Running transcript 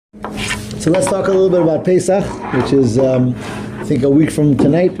So let's talk a little bit about Pesach, which is, I think, a week from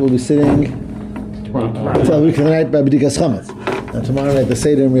tonight. We'll be sitting until a week from tonight by B'dikas Chametz. And tomorrow night, the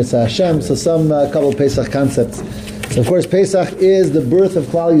Seder Mitzvah Hashem. So a couple of Pesach concepts. So of course, Pesach is the birth of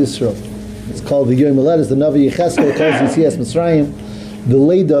Klal Yisrael. It's called the Yom Haledet, as the Navi Yecheskel calls Yitzias Mitzrayim, the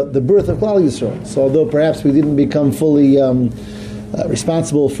Leida, the birth of Klal Yisrael. So although perhaps we didn't become fully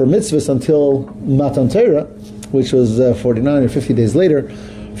responsible for mitzvahs until Matan Torah, which was 49 or 50 days later,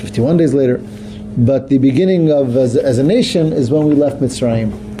 51 days later, but the beginning of as a nation is when we left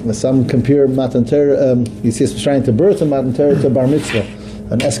Mitzrayim. Some compare Matan Torah, Yitzias Mitzrayim to birth, and Matan Torah to Bar Mitzvah,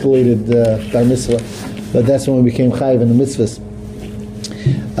 an escalated Bar Mitzvah, but that's when we became Chayiv in the mitzvahs.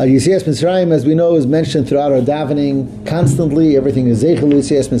 Yitzias Mitzrayim, as we know, is mentioned throughout our davening constantly. Everything is Zeichel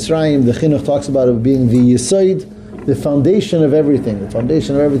Yitzias Mitzrayim. The Chinuch talks about it being the Yisoid, the foundation of everything. The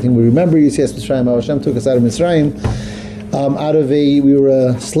foundation of everything. We remember Yitzias Mitzrayim, how Hashem took us out of Mitzrayim. We were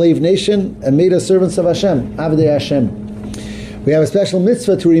a slave nation and made us servants of Hashem, Avdei Hashem. We have a special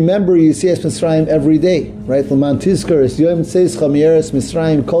mitzvah to remember Yitzias Mitzrayim every day, right? L'man tizkar es yom tzeischa mieretz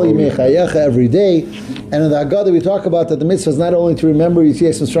Mitzrayim kol yimei chayecha, every day. And in the Haggadah we talk about that the mitzvah is not only to remember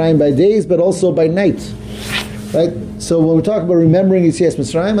Yitzias Mitzrayim by days, but also by night, right? So when we talk about remembering Yitzias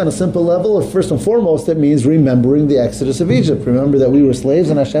Mitzrayim on a simple level, first and foremost, it means remembering the Exodus of Egypt. Remember that we were slaves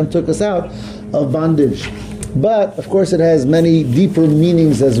and Hashem took us out of bondage. But, of course, it has many deeper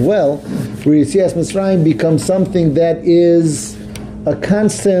meanings as well, where Yitzias Mitzrayim becomes something that is a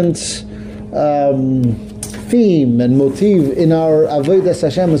constant theme and motif in our avodas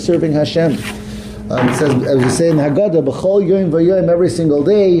Hashem and serving Hashem. It says, as we say in the Haggadah, B'chol yom v'yom, every single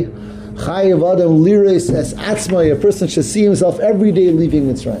day, Chayev Adam liris es atzmai, a person should see himself every day leaving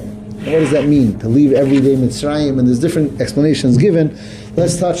Mitzrayim. What does that mean, to leave every day Mitzrayim? And there's different explanations given.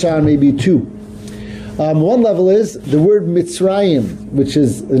 Let's touch on maybe two. One level is the word Mitzrayim, which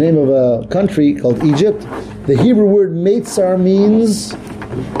is the name of a country called Egypt. The Hebrew word Meitzar means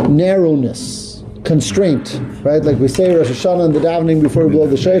narrowness, constraint, right? Like we say Rosh Hashanah in the davening before we blow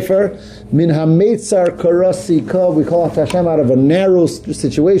the shofar, Min ha-Meitzar karasi ka, we call out Hashem out of a narrow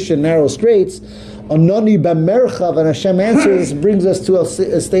situation, narrow straits. Anani b'merchav, and Hashem answers, brings us to a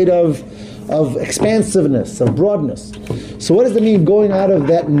state of expansiveness, of broadness. So what does it mean going out of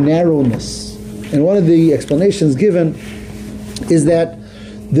that narrowness? And one of the explanations given is that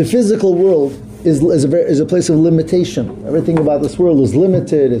the physical world is a place of limitation. Everything about this world is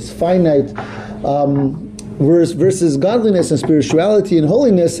limited, is finite, versus godliness and spirituality and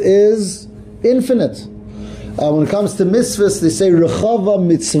holiness is infinite. When it comes to mitzvahs, they say, Rechava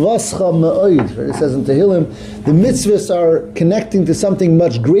mitzvascha ma'oid. It says in Tehillim, the mitzvahs are connecting to something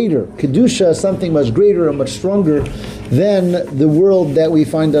much greater. Kedusha is something much greater and much stronger than the world that we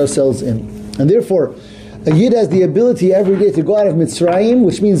find ourselves in. And therefore, a Yid has the ability every day to go out of Mitzrayim,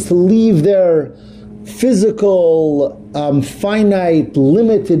 which means to leave their physical, finite,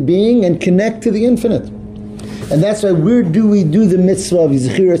 limited being and connect to the infinite. And that's why, where do we do the mitzvah of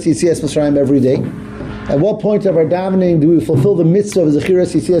Zechiras Yitzias Mitzrayim every day? At what point of our davening do we fulfill the mitzvah of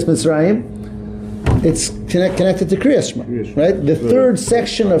Zechiras Yitzias Mitzrayim? It's connected to Kriyas Shema, right? The third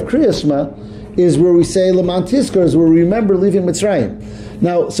section of Kriyas Shema is where we say L'man Tizkar, is where we remember leaving Mitzrayim.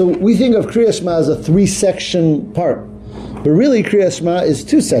 Now, so we think of Kriyas Shema as a 3-section part, but really Kriyas Shema is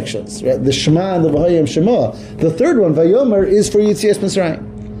 2 sections, right? The Shema and the V'hayim Shema. The third one, Vayomer, is for Yitzias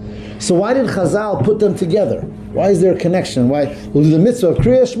Mitzrayim. So why did Chazal put them together? Why is there a connection? Why we'll do the mitzvah of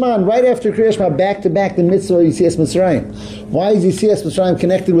Kriyas Shema, and right after Kriyas Shema, back to back the mitzvah of Yitzias Mitzrayim? Why is Yitzias Mitzrayim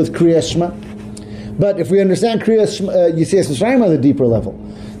connected with Kriyas Shema? But if we understand Yitzias Mitzrayim on a deeper level,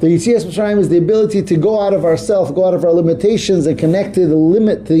 the Yitzias Mitzrayim is the ability to go out of ourselves, go out of our limitations, and connect to the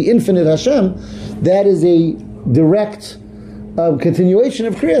limit, to the infinite Hashem. That is a direct continuation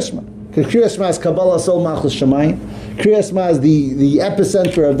of Kriyas Shema. Because Kriyas Shema is Kabbalah Sol Malchus Shamayim. Kriyas Shema is the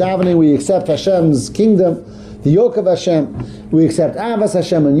epicenter of davening. We accept Hashem's kingdom, the yoke of Hashem. We accept Avas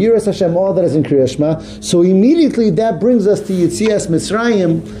Hashem and Yiras Hashem, all that is in Kriyas Shema. So immediately that brings us to Yitzias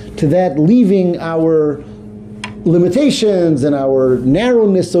Mitzrayim, to that leaving our limitations and our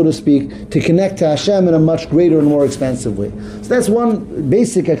narrowness, so to speak, to connect to Hashem in a much greater and more expansive way. So that's one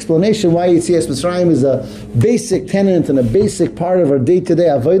basic explanation why Yitzias Mitzrayim is a basic tenet and a basic part of our day-to-day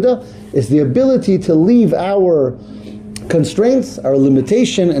avodah, is the ability to leave our constraints, our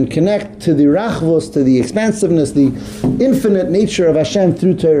limitation, and connect to the rachvos, to the expansiveness, the infinite nature of Hashem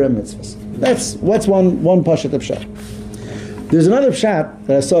through Torah and mitzvahs. That's one pashat pshat. There's another pshat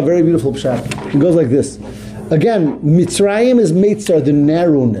that I saw, a very beautiful pshat. It goes like this. Again, Mitzrayim is Meitzar, the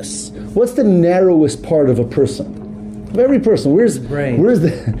narrowness. What's the narrowest part of a person? of every person. Where's the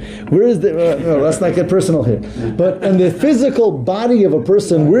no, let's not get personal here. But in the physical body of a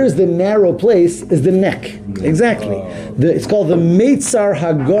person, where's the narrow place is the neck. Exactly. It's called the Meitzar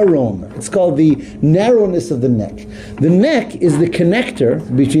Hagaron. It's called the narrowness of the neck. The neck is the connector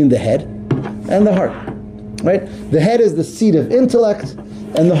between the head and the heart. Right? The head is the seat of intellect,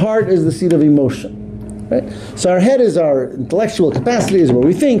 and the heart is the seat of emotion. Right? So our head is our intellectual capacity, is where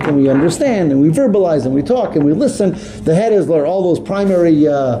we think and we understand and we verbalize and we talk and we listen. The head is all those primary,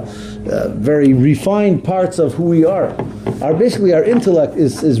 very refined parts of who we are. Basically our intellect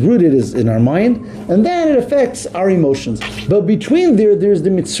is rooted in our mind, and then it affects our emotions. But between there's the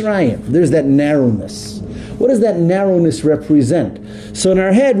Mitzrayim. There's that narrowness. What does that narrowness represent? So in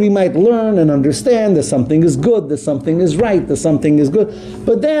our head we might learn and understand that something is good, that something is right, that something is good.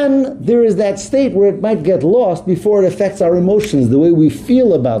 But then there is that state where it might get lost before it affects our emotions, the way we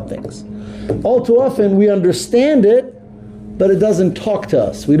feel about things. All too often we understand it, but it doesn't talk to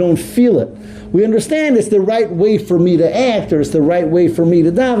us. We don't feel it. We understand it's the right way for me to act, or it's the right way for me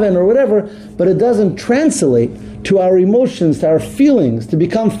to daven, or whatever, but it doesn't translate to our emotions, to our feelings, to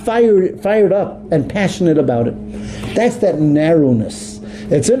become fired up and passionate about it. That's that narrowness.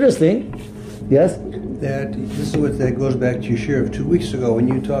 It's interesting, yes? That goes back to your share of 2 weeks ago when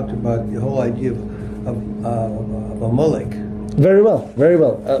you talked about the whole idea of Amalek. Very well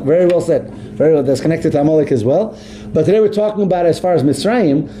said. Very well. That's connected to Amalek as well. But today we're talking about, as far as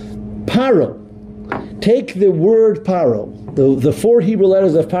Mitzrayim, Paro. Take the word Paro. The 4 Hebrew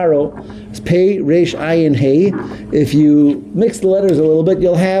letters of Paro is Pei, Resh, Ayin, Hey. If you mix the letters a little bit,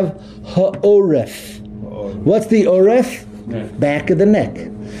 you'll have Ha'oref. What's the Oref? Back of the neck.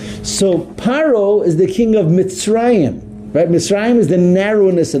 So Paro is the king of Mitzrayim. Right? Mitzrayim is the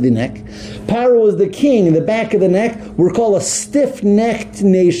narrowness of the neck. Paro is the king in the back of the neck. We're called a stiff-necked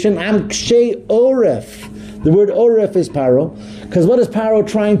nation. Am Kshe Oref. The word Oref is Paro. Because what is Paro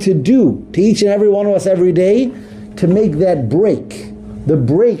trying to do to each and every one of us every day? To make that break. The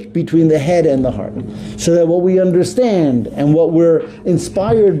break between the head and the heart. So that what we understand and what we're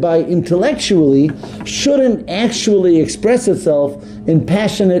inspired by intellectually shouldn't actually express itself in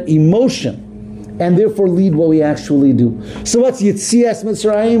passionate emotion, and therefore lead what we actually do. So what's Yitzias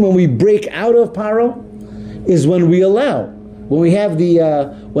Mitzrayim, when we break out of Paro? Is when we allow, when we have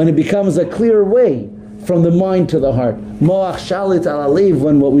when it becomes a clear way from the mind to the heart. Moach shalit al alev,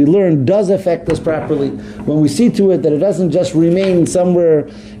 when what we learn does affect us properly, when we see to it that it doesn't just remain somewhere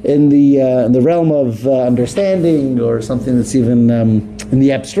in the realm of understanding, or something that's even in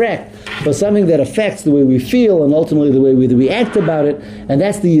the abstract, but something that affects the way we feel and ultimately the way we act about it. And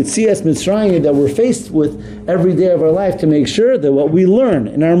that's the Yitzias Mitzrayim that we're faced with every day of our life, to make sure that what we learn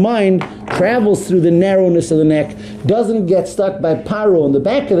in our mind travels through the narrowness of the neck, doesn't get stuck by Paro in the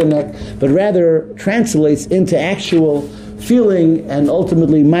back of the neck, but rather translates into actual feeling, and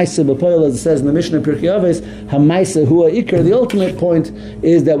ultimately Maisa B'Poel, as it says in the Mishnah Pirkei Avos, HaMaisa Hua Ikar. The ultimate point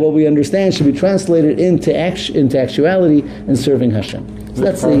is that what we understand should be translated into actuality and serving Hashem. So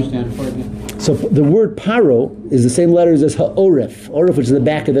that's so the word Paro is the same letters as Ha'oref, Oref, which is the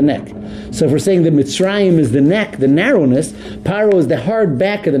back of the neck. So if we're saying that Mitzrayim is the neck, the narrowness, Paro is the hard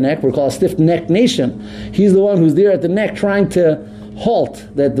back of the neck. We're called a stiff-necked nation. He's the one who's there at the neck trying to halt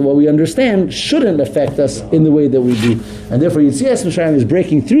that what we understand shouldn't affect us in the way that we do. And therefore Yitzias Mitzrayim is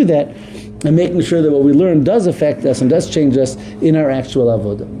breaking through that and making sure that what we learn does affect us and does change us in our actual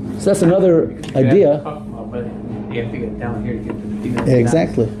avodah. So that's another idea. You have to get down here to get to the Bina.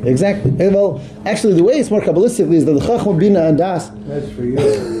 Exactly. Well, actually, the way it's more Kabbalistically is that the Chachma, Bina, and Das. That's for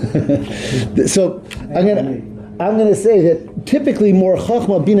you. So I'm going to say that typically more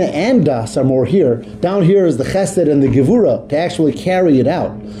Chachma, Bina, and Das are more here. Down here is the Chesed and the Gevura to actually carry it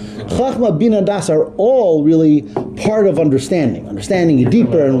out. Chachma, Bina, and Das are all really part of understanding it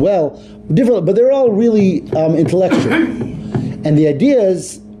deeper and different, but they're all really intellectual. And the idea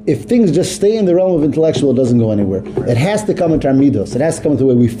is, if things just stay in the realm of intellectual, it doesn't go anywhere. It has to come into our midos. It has to come into the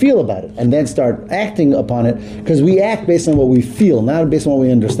way we feel about it, and then start acting upon it, because we act based on what we feel, not based on what we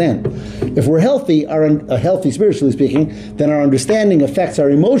understand. If we're healthy, healthy spiritually speaking, then our understanding affects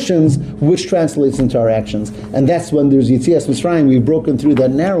our emotions, which translates into our actions. And that's when there's Yitzias Mitzrayim. We've broken through that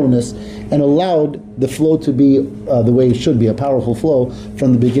narrowness and allowed the flow to be the way it should be, a powerful flow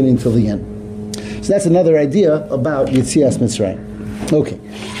from the beginning till the end. So that's another idea about Yitzias Mitzrayim. Okay,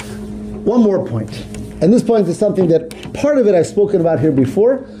 one more point. And this point is something that part of it I've spoken about here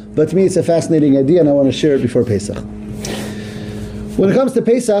before, but to me it's a fascinating idea and I want to share it before Pesach. When it comes to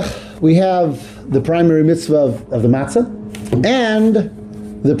Pesach, we have the primary mitzvah of the matzah and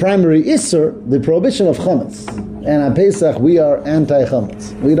the primary Isser, the prohibition of Chametz. And on Pesach, we are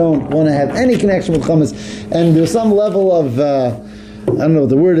anti-Chametz. We don't want to have any connection with Chametz. And there's some level of, I don't know,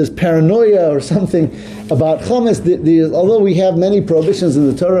 the word is paranoia or something about Chametz. Although we have many prohibitions in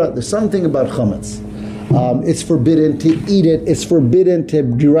the Torah, there's something about Chametz. It's forbidden to eat it. It's forbidden to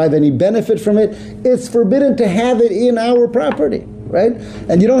derive any benefit from it. It's forbidden to have it in our property, right?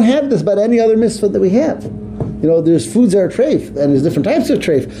 And you don't have this about any other mitzvah that we have. You know, there's foods that are treif, and there's different types of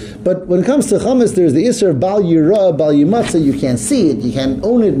treif. But when it comes to chametz, there's the isser of bal yirah, bal yimatzah. You can't see it, you can't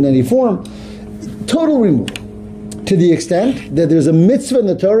own it in any form. Total removal. To the extent that there's a mitzvah in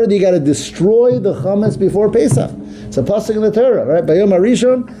the Torah that you got to destroy the chametz before Pesach. It's a pasuk in the Torah, right? Bayom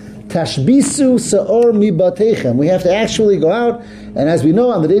harishon, tashbisu saor mibatechem. We have to actually go out, and as we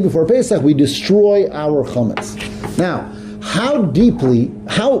know, on the day before Pesach, we destroy our chametz. Now, how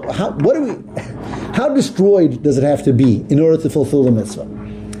destroyed does it have to be in order to fulfill the mitzvah?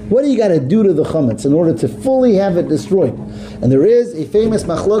 What do you got to do to the chametz in order to fully have it destroyed? And there is a famous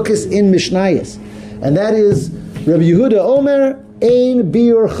machlokes in Mishnayos, and that is Rabbi Yehuda Omer, Ein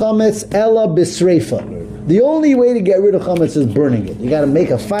biur chametz ela bisreifa. The only way to get rid of chametz is burning it. You got to make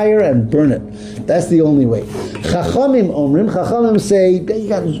a fire and burn it. That's the only way. Chachamim say you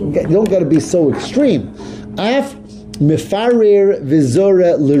don't got to be so extreme. Af mefarer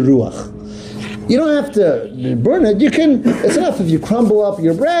vizora leruach. You don't have to burn it. It's enough if you crumble up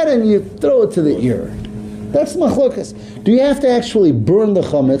your bread and you throw it to the ear. That's machlokas. Do you have to actually burn the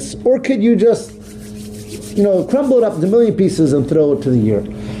chametz, or could you just, crumble it up into a million pieces and throw it to the ear?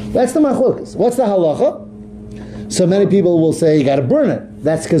 That's the machlokas. What's the halacha? So many people will say you got to burn it.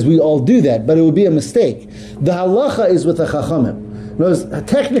 That's because we all do that, but it would be a mistake. The halacha is with the chachamim.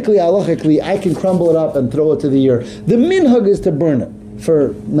 Technically, halachically, I can crumble it up and throw it to the ear. The minhag is to burn it,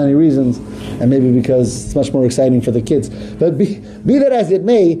 for many reasons, and maybe because it's much more exciting for the kids. But be that as it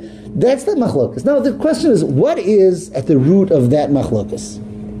may, that's the machlokas. Now the question is, what is at the root of that machlokas?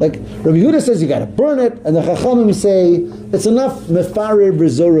 Like Rabbi Yehuda says you got to burn it, and the Chachamim say it's enough mefarer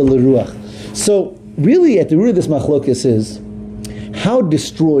b'zora l'ruach. So really at the root of this machlokas is, how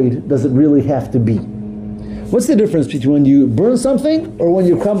destroyed does it really have to be? What's the difference between when you burn something or when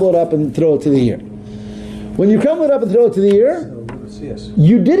you crumble it up and throw it to the ear? When you crumble it up and throw it to the ear,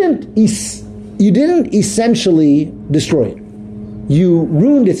 you didn't essentially destroy it. You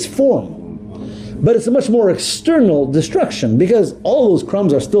ruined its form. But it's a much more external destruction, because all those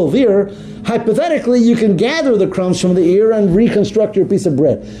crumbs are still there. Hypothetically, you can gather the crumbs from the ear and reconstruct your piece of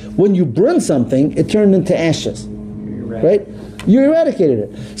bread. When you burn something, it turned into ashes. Right? You eradicated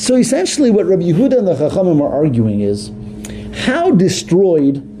it. So essentially what Rabbi Yehuda and the Chachamim are arguing is, how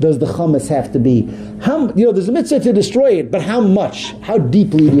destroyed does the chametz have to be? There's a mitzvah to destroy it, but how much? How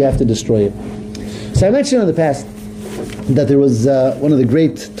deeply do you have to destroy it? So I mentioned in the past that there was one of the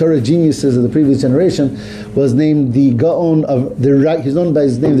great Torah geniuses of the previous generation was named the Gaon of he's known by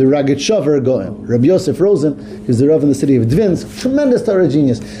his name, the Ragetchover Gaon. Rabbi Yosef Rosen, who's the Rav in the city of Dvinsk, tremendous Torah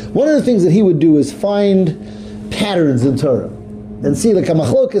genius. One of the things that he would do is find patterns in Torah and see like a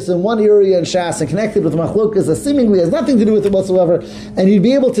machlokas in one area in Shas and connected with machlokas that seemingly has nothing to do with it whatsoever, and he'd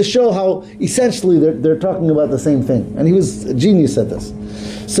be able to show how essentially they're talking about the same thing. And he was a genius at this.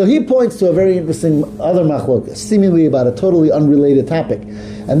 So he points to a very interesting other machlokas, seemingly about a totally unrelated topic.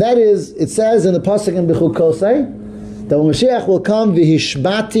 And that is, it says in the Pasach in Bechukosai, that when Mashiach will come,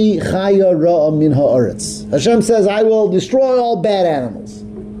 v'hishbati chaya ra'a min ha'aretz. Hashem says, I will destroy all bad animals.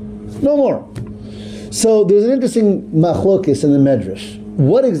 No more. So there's an interesting machlokes in the Medrash.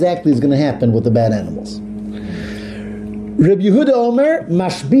 What exactly is going to happen with the bad animals? Rabbi Yehuda Omer,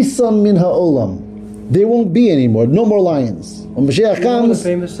 mashbisam min ha'olam. There won't be any more. No more lions. When Mashiach comes, the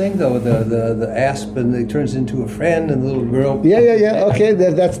famous thing though, the asp, and it turns into a friend, and the little girl. Yeah. Okay,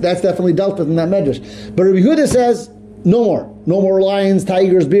 that's definitely dealt with in that Medrash. But Rabbi Yehuda says no more. No more lions,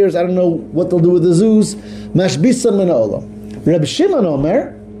 tigers, bears. I don't know what they'll do with the zoos. Mashbisam min ha'olam. Rabbi Shimon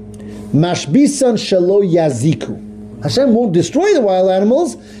Omer, mashbisan shelo yaziku. Hashem won't destroy the wild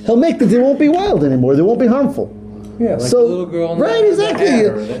animals. He'll make that they won't be wild anymore. They won't be harmful. Yeah, like the little girl. Right,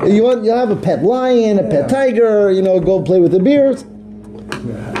 exactly. You'll have a pet lion, a pet tiger. Go play with the bears.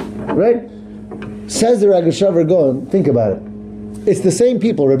 Right? Says the Rageshover Gaon. Think about it. It's the same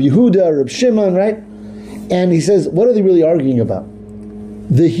people, Rabbi Yehuda, Rabbi Shimon, right? And he says, what are they really arguing about?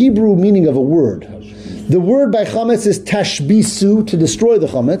 The Hebrew meaning of a word. The word by chametz is tashbisu, to destroy the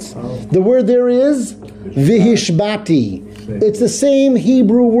chametz. The word there is vihishbati. It's the same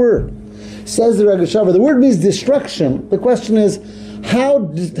Hebrew word. Says the Rageshover, the word means destruction. The question is, how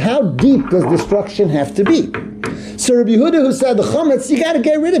deep does destruction have to be? So Rabbi Yehuda, who said the chametz, you got to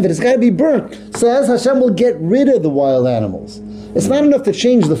get rid of it. It's got to be burnt. Says Hashem will get rid of the wild animals. It's not enough to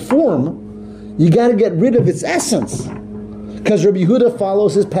change the form. You got to get rid of its essence. Because Rabbi Yehuda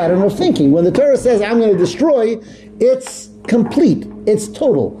follows his pattern of thinking. When the Torah says, I'm going to destroy, it's complete. It's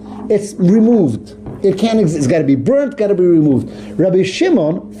total. It's removed. It can't exist. It's got to be burnt, got to be removed. Rabbi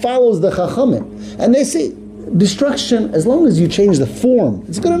Shimon follows the Chachamim. And they say, destruction, as long as you change the form,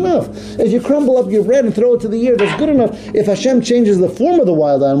 it's good enough. If you crumble up your bread and throw it to the air, that's good enough. If Hashem changes the form of the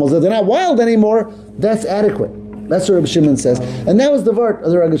wild animals, that they're not wild anymore, that's adequate. That's what Rabbi Shimon says. And that was the Vart of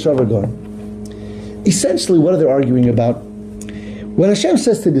the Ragashavar Gaon. Essentially, what are they arguing about? When Hashem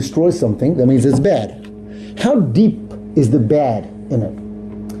says to destroy something, that means it's bad. How deep is the bad in it?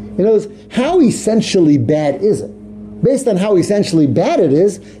 In other words, how essentially bad is it? Based on how essentially bad it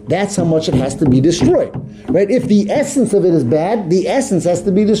is, that's how much it has to be destroyed. Right? If the essence of it is bad, the essence has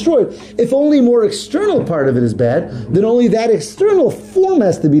to be destroyed. If only more external part of it is bad, then only that external form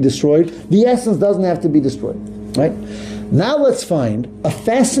has to be destroyed. The essence doesn't have to be destroyed. Right? Now let's find a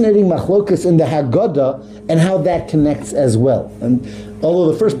fascinating machlokas in the Haggadah and how that connects as well. And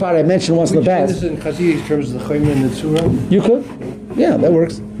although the first part I mentioned once in the past, this in Chazidus terms of the Chametz and the Tzura. You could, yeah, that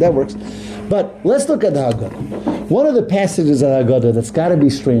works. But let's look at the Haggadah. One of the passages of the Haggadah that's got to be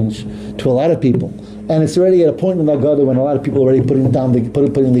strange to a lot of people, and it's already at a point in the Haggadah when a lot of people are already putting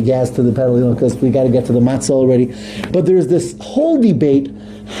the gas to the pedal, because we got to get to the matzah already. But there's this whole debate.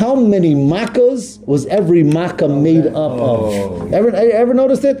 How many makkos was every makkah made up of? Ever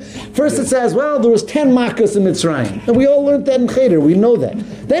noticed it? First it says, well, there was 10 makkos in Mitzrayim. And we all learned that in Cheder. We know that.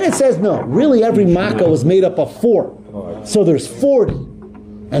 Then it says, no, really every makkah was made up of 4. So there's 40.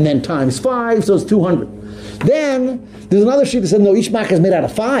 And then times 5, so it's 200. Then there's another sheet that says, no, each makkah is made out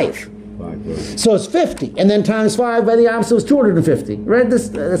of 5. So it's 50, and then times 5 by the Am, so it's 250. Right?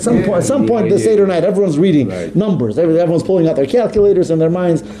 This at some point this Seder night, everyone's reading numbers. Everyone's pulling out their calculators in their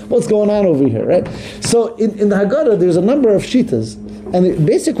minds. What's going on over here? Right? So in the Haggadah, there's a number of shitas, and the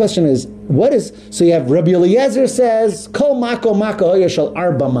basic question is, what is? So you have Rabbi Eliezer says, Kol mako mako hoyer shel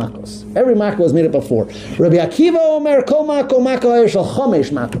arba makos. Every mako is made up of 4. Rabbi Akiva omer Kol mako mako hoyer shel chomesh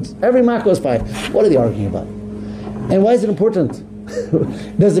makos. Every mako is 5. What are they arguing about? And why is it important?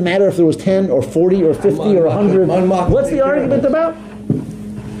 Does it matter if there was 10 or 40 or 50 or 100? What's the argument about?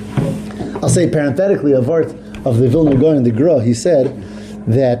 I'll say parenthetically, a vart of the Vilna Gaon, the Gra, he said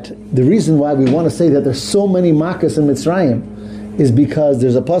that the reason why we want to say that there's so many makas in Mitzrayim is because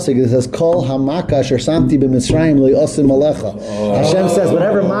there's a pasuk that says, Kol hamaka asher samti b'Mitzrayim lo yosim alecha. Hashem says,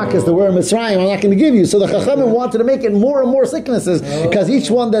 whatever makas there were in Mitzrayim, I'm not going to give you. So the Chachamim wanted to make it more and more sicknesses, because each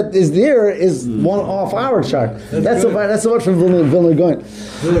one that is there is one off our chart. That's a word from Vilna Gaon.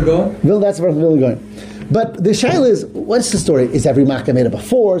 Vilna Gaon? That's a word from Vilna Gaon. But the shaila is, what's the story? Is every makkah made up of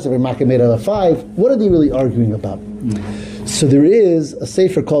 4? Is every makkah made up of 5? What are they really arguing about? So there is a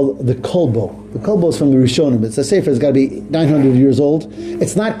sefer called the Kolbo. The Kolbo is from the Rishonim. It's a sefer that's got to be 900 years old.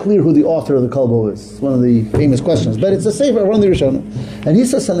 It's not clear who the author of the Kolbo is. It's one of the famous questions. But it's a sefer, one of the Rishonim. And he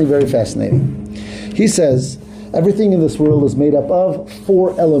says something very fascinating. He says, everything in this world is made up of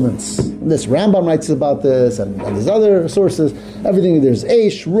 4 elements. This Rambam writes about this, and there's other sources. Everything, there's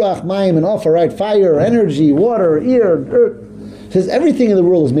Eish, Ruach, Mayim, and Ofer, right? Fire, energy, water, air, earth. He says everything in the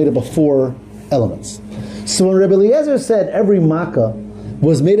world is made up of 4 elements. So when Rabbi Eliezer said every makkah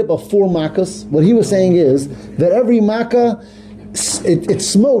was made up of 4 makkahs, what he was saying is that every makkah, it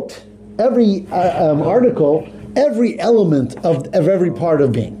smote every article, every element of every part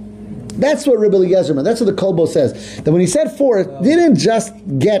of being. That's what Rabbi Eliezer meant. That's what the Kolbo says. That when he said 4, it didn't just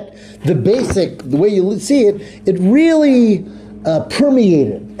get the basic, the way you see it, it really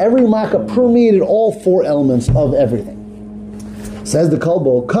permeated. Every makkah permeated all 4 elements of everything. Says the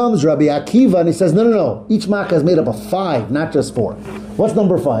Kolbo, comes Rabbi Akiva and he says, no. Each makkah is made up of 5, not just 4. What's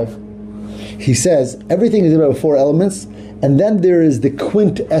number 5? He says, everything is made up of 4 elements, and then there is the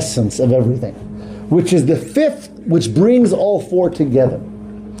quintessence of everything, which is the 5th, which brings all 4 together.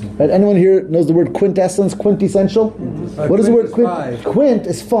 Right? Anyone here knows the word quintessence, quintessential? What is the word quint? Quint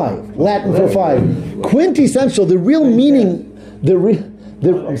is 5, Latin for 5. Quintessential, the real meaning,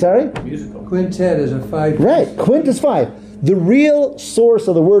 I'm sorry? Musical. Quintet is a 5. Right, quint is 5. The real source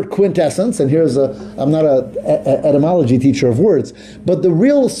of the word quintessence, and I'm not an etymology teacher of words, but the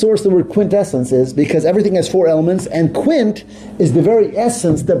real source of the word quintessence is because everything has 4 elements, and quint is the very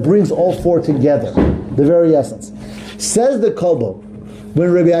essence that brings all 4 together. The very essence. Says the Kolbo,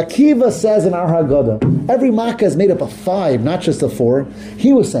 when Rabbi Akiva says in our Haggadah, every makkah is made up of 5, not just of 4,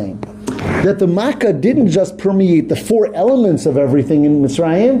 he was saying that the makkah didn't just permeate the 4 elements of everything in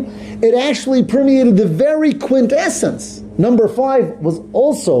Mitzrayim, it actually permeated the very quintessence. Number 5 was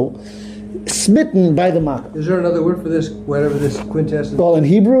also smitten by the makkah. Is there another word for this, whatever this quintessence? Well, in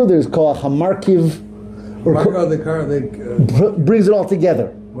Hebrew, there's called hamarkiv, Or brings it all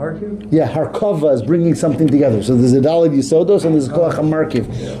together. Markiv? Yeah, harkava is bringing something together. So there's a daled yisodos and there's koach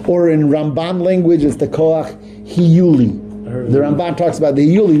hamarkiv. Or in Ramban language, it's the koach hiyuli. The Ramban talks about the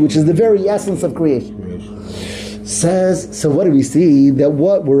hiyuli, which is the very essence of creation. Says, so what do we see? That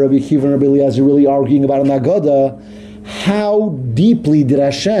what were Rabbi Akiva and Rabbi Eliezer really arguing about in the Haggadah? How deeply did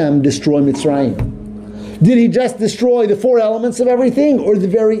Hashem destroy Mitzrayim? Did he just destroy the four elements of everything, or the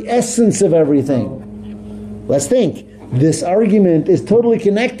very essence of everything? Let's think. This argument is totally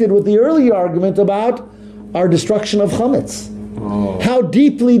connected with the earlier argument about our destruction of Chametz. How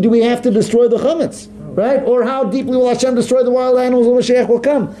deeply do we have to destroy the Chametz? Right? Or how deeply will Hashem destroy the wild animals when Mashiach will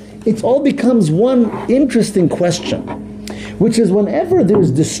come? It all becomes one interesting question, which is whenever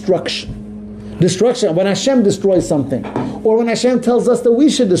there's destruction, when Hashem destroys something, or when Hashem tells us that we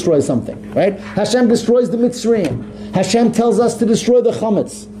should destroy something, right? Hashem destroys the Mitzrayim. Hashem tells us to destroy the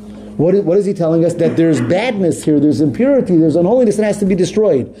Chametz. What is he telling us? That there's badness here, there's impurity, there's unholiness that has to be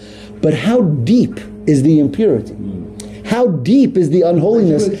destroyed. But how deep is the impurity? How deep is the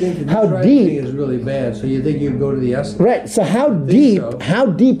unholiness? How deep is really bad? So you think you go to the essence? Right. So how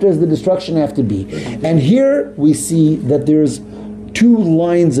deep does the destruction have to be? And here we see that there's two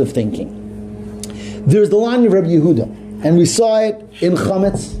lines of thinking. There's the line of Rabbi Yehuda, and we saw it in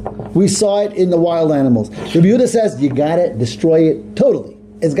Chametz. We saw it in the wild animals. Rabbi Yehuda says you got to destroy it totally.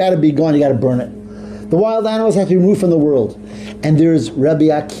 It's got to be gone. You got to burn it. The wild animals have to be removed from the world. And there's Rabbi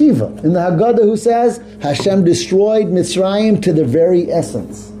Akiva in the Haggadah who says Hashem destroyed Mitzrayim to the very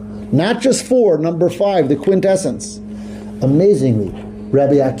essence. Not just four, number 5, the quintessence. Amazingly,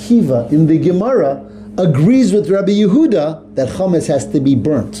 Rabbi Akiva in the Gemara agrees with Rabbi Yehuda that Chametz has to be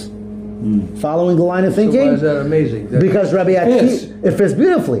burnt. Following the line of thinking? So why is that amazing? Because Rabbi Akiva, it fits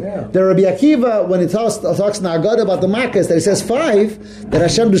beautifully. Yeah. The Rabbi Akiva, when he talks in the Haggadah about the Makkahs, that he says 5, that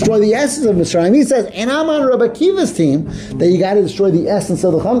Hashem destroyed the essence of Mitzrayim, he says, and I'm on Rabbi Akiva's team, that you got to destroy the essence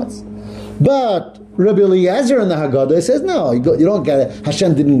of the Chametz. But Rabbi Eliezer in the Haggadah says, no, you don't get it.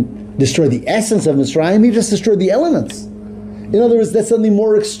 Hashem didn't destroy the essence of Mitzrayim, he just destroyed the elements. In other words, that's something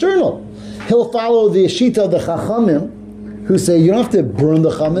more external. He'll follow the Shita of the Chachamim, who say you don't have to burn the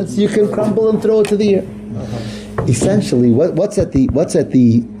chametz, you can crumble and throw it to the air. Essentially, what's at the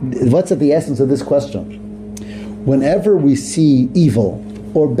essence of this question? Whenever we see evil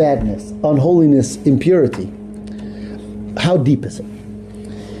or badness, unholiness, impurity, how deep is it?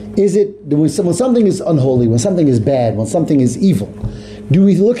 Is it when something is unholy, when something is bad, when something is evil? Do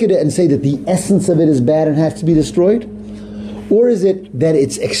we look at it and say that the essence of it is bad and has to be destroyed, or is it that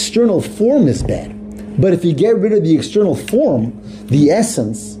its external form is bad? But if you get rid of the external form, the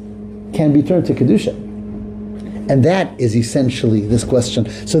essence can be turned to Kedusha. And that is essentially this question.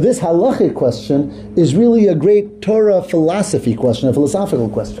 So this halachic question is really a great Torah philosophy question, a philosophical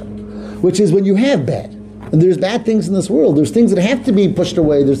question, which is when you have bad, and there's bad things in this world, there's things that have to be pushed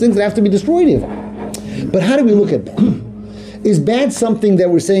away, there's things that have to be destroyed even. But how do we look at bad? Is bad something that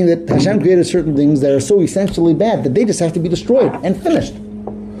we're saying that Hashem created certain things that are so essentially bad that they just have to be destroyed and finished?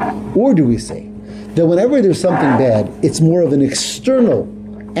 Or do we say that whenever there's something bad, it's more of an external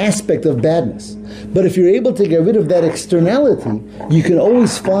aspect of badness. But if you're able to get rid of that externality, you can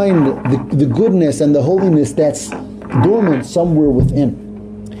always find the goodness and the holiness that's dormant somewhere within.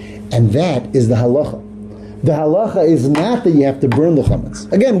 And that is the halacha. The halacha is not that you have to burn the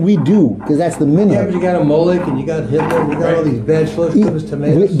chametz. Again, we do, because that's the minhag. Yeah, but you got a Molech, and you got Hitler, and you got all these bad shloshim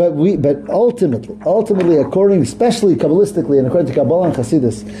tomatoes. But ultimately, especially Kabbalistically, and according to Kabbalah and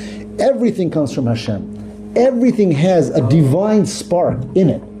Chassidus, everything comes from Hashem. Everything has a divine spark in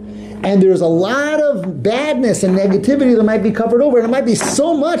it. And there's a lot of badness and negativity that might be covered over, and it might be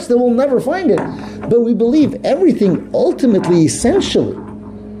so much that we'll never find it. But we believe everything ultimately, essentially,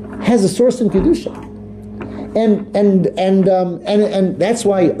 has a source in Kedusha. And that's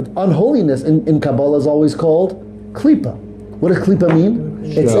why unholiness in Kabbalah is always called klipa. What does klipa mean?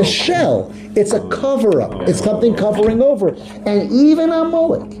 It's a shell. It's a cover-up. It's something covering over. And even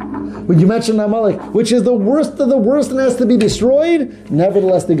Amalek, when you mention Amalek, which is the worst of the worst and has to be destroyed,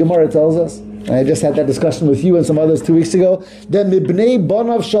 nevertheless the Gemara tells us, and I just had that discussion with you and some others 2 weeks ago, that Mibnei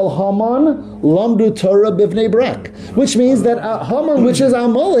Banav Shal Haman Lamdu Torah Bivnei Brak, which means that Haman, which is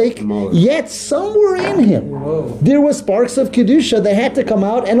Amalek, yet somewhere in him, there were sparks of Kedusha that had to come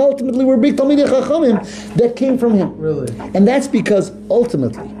out, and ultimately were big Talmidei Chachamim that came from him. Really? And that's because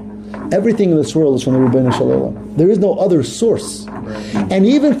ultimately, everything in this world is from the Rebbeinu Shalom. There is no other source. And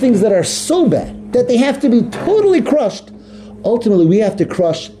even things that are so bad that they have to be totally crushed, ultimately we have to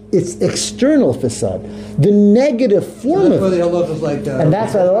crush its external facade, the negative form That's of why the it. halacha is like And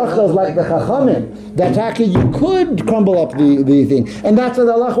that's why the halacha is like the chachamim, that taka you could crumble up the thing. And that's why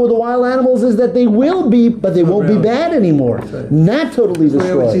the halacha with the wild animals is that they will be, but they won't be bad anymore. Right. Not totally That's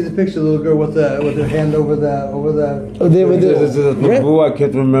why I would see destroyed. the picture of the little girl with her hand over the. I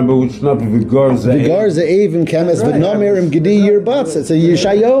can't remember which number. The Garza Even Chametz, but no merim gedi yirbatz. It's a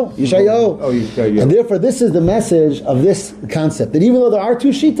Yeshayo. Oh, Yeshayo. And therefore, this is the message of this concept, that even though there are two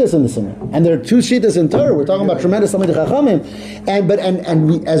shittas in the Sunnah, and there are two shittas in Torah, we're talking about tremendous Talmidei Chachamim,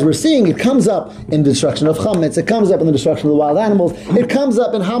 and as we're seeing, it comes up in the destruction of Chametz, it comes up in the destruction of the wild animals, it comes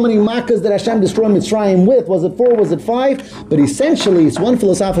up in how many makkahs did Hashem destroy Mitzrayim with? Was it 4? Was it 5? But essentially, it's one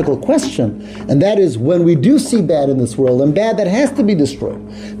philosophical question, and that is, when we do see bad in this world, and bad that has to be destroyed,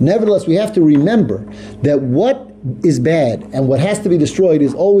 nevertheless, we have to remember that what is bad and what has to be destroyed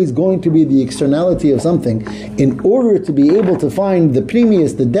is always going to be the externality of something, in order to be able to find the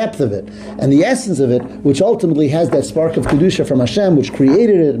premius, the depth of it, and the essence of it, which ultimately has that spark of Kedusha from Hashem, which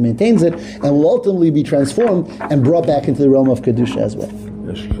created it, maintains it, and will ultimately be transformed and brought back into the realm of Kedusha as well.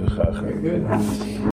 Very good.